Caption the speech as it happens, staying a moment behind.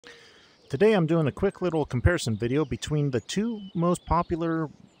Today I'm doing a quick little comparison video between the two most popular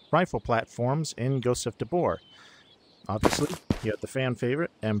rifle platforms in Ghost of Tabor. Obviously, you have the fan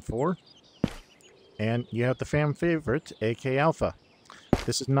favorite M-4, and you have the fan favorite AK Alpha.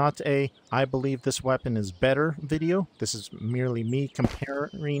 This is not a I believe this weapon is better video. This is merely me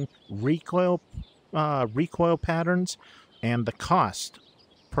comparing recoil patterns and the cost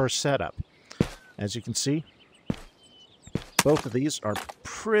per setup. As you can see, both of these are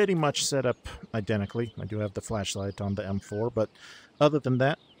pretty much set up identically. I do have the flashlight on the M4, but other than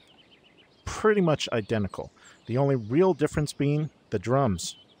that, pretty much identical. The only real difference being the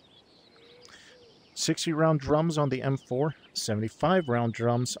drums. 60 round drums on the M4, 75 round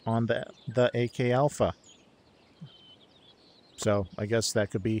drums on the AK Alpha. So I guess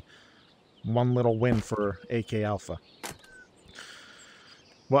that could be one little win for AK Alpha.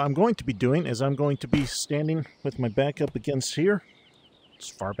 What I'm going to be doing is I'm going to be standing with my back up against here, as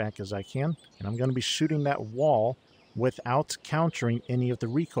far back as I can, and I'm going to be shooting that wall without countering any of the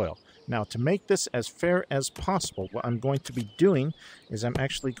recoil. Now, to make this as fair as possible, what I'm going to be doing is I'm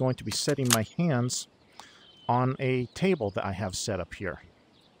actually going to be setting my hands on a table that I have set up here.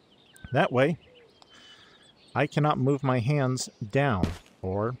 That way, I cannot move my hands down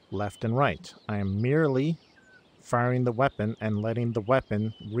or left and right. I am merely firing the weapon and letting the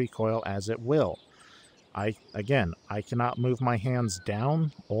weapon recoil as it will. I cannot move my hands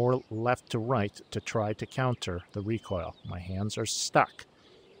down or left to right to try to counter the recoil. My hands are stuck.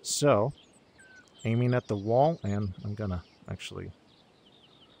 So, aiming at the wall, and I'm gonna actually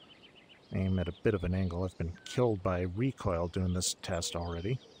aim at a bit of an angle. I've been killed by recoil doing this test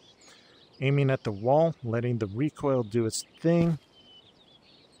already. Aiming at the wall, letting the recoil do its thing.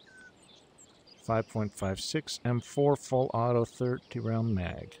 5.56 M4 full auto 30 round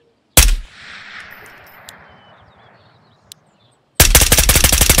mag.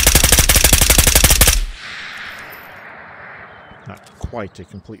 Not quite a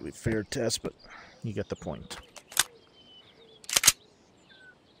completely fair test, but you get the point.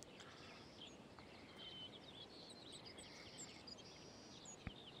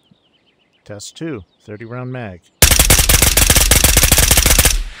 Test 2, 30 round mag.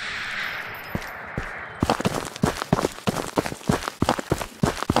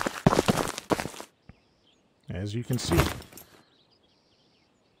 As you can see,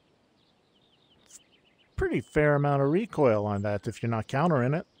 pretty fair amount of recoil on that if you're not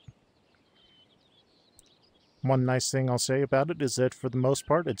countering it. One nice thing I'll say about it is that for the most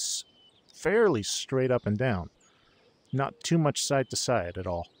part it's fairly straight up and down. Not too much side to side at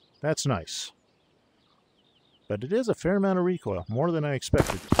all. That's nice. But it is a fair amount of recoil, more than I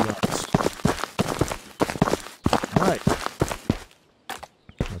expected, to be honest. Alright.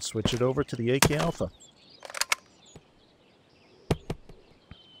 Let's switch it over to the AK Alpha.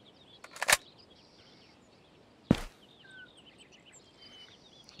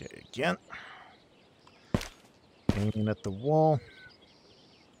 Okay, again. Aiming at the wall.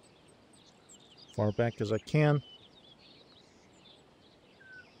 Far back as I can.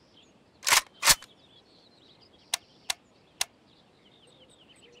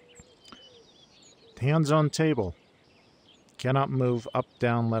 Hands on table. Cannot move up,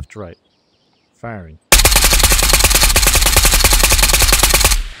 down, left, right. Firing.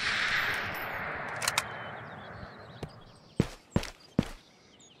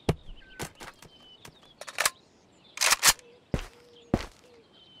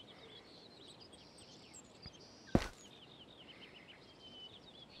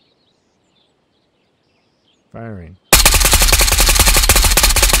 Firing.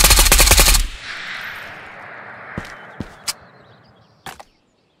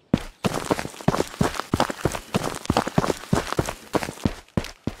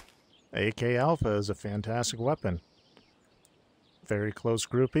 AK Alpha is a fantastic weapon. Very close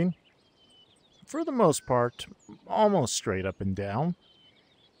grouping. For the most part, almost straight up and down.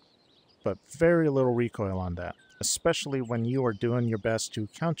 But very little recoil on that, especially when you are doing your best to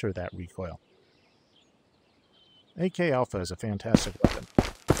counter that recoil. AK Alpha is a fantastic weapon.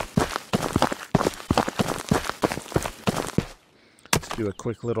 Let's do a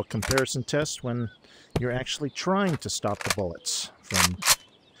quick little comparison test when you're actually trying to stop the bullets from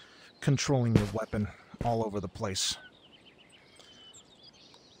controlling your weapon all over the place.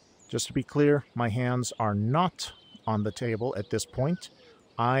 Just to be clear, my hands are not on the table at this point.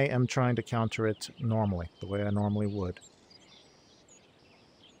 I am trying to counter it normally, the way I normally would.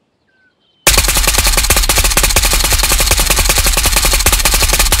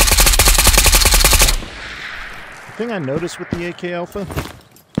 The thing I noticed with the AK Alpha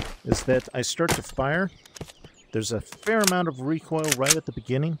is that I start to fire. There's a fair amount of recoil right at the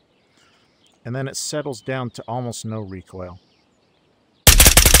beginning, and then it settles down to almost no recoil.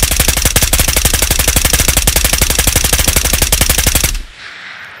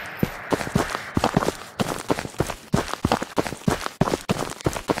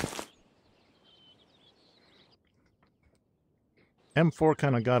 M4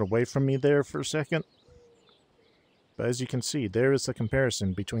 kind of got away from me there for a second, but as you can see, there is the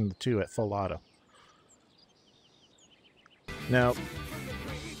comparison between the two at full auto. Now,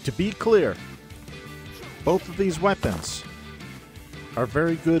 to be clear, both of these weapons are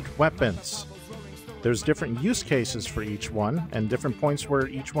very good weapons. There's different use cases for each one, and different points where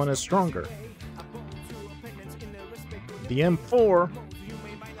each one is stronger. The M4,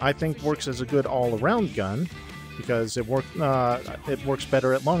 I think, works as a good all-around gun, because it works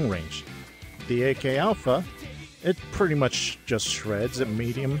better at long range. The AK Alpha, it pretty much just shreds at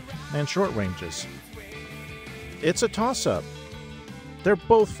medium and short ranges. It's a toss-up. They're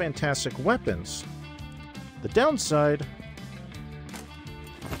both fantastic weapons. The downside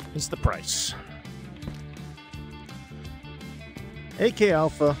is the price. AK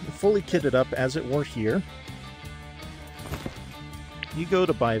Alpha, fully kitted up as it were here. You go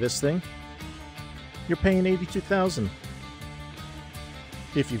to buy this thing, you're paying $82,000.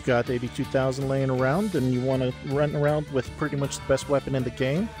 If you've got $82,000 laying around and you want to run around with pretty much the best weapon in the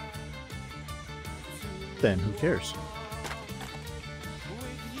game, then who cares?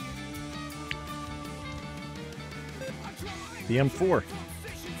 The M4,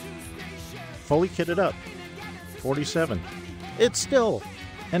 fully kitted up, $47,000. It's still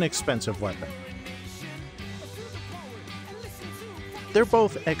an expensive weapon. They're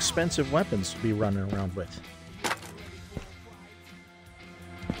both expensive weapons to be running around with.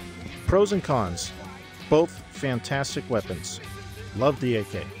 Pros and cons. Both fantastic weapons. Love the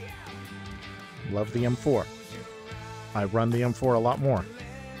AK. Love the M4. I run the M4 a lot more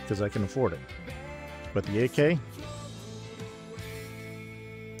because I can afford it. But the AK,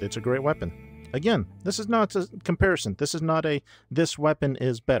 it's a great weapon. Again, this is not a comparison. This is not a this weapon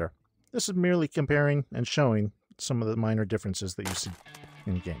is better. This is merely comparing and showing some of the minor differences that you see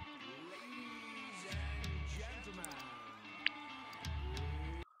in the game.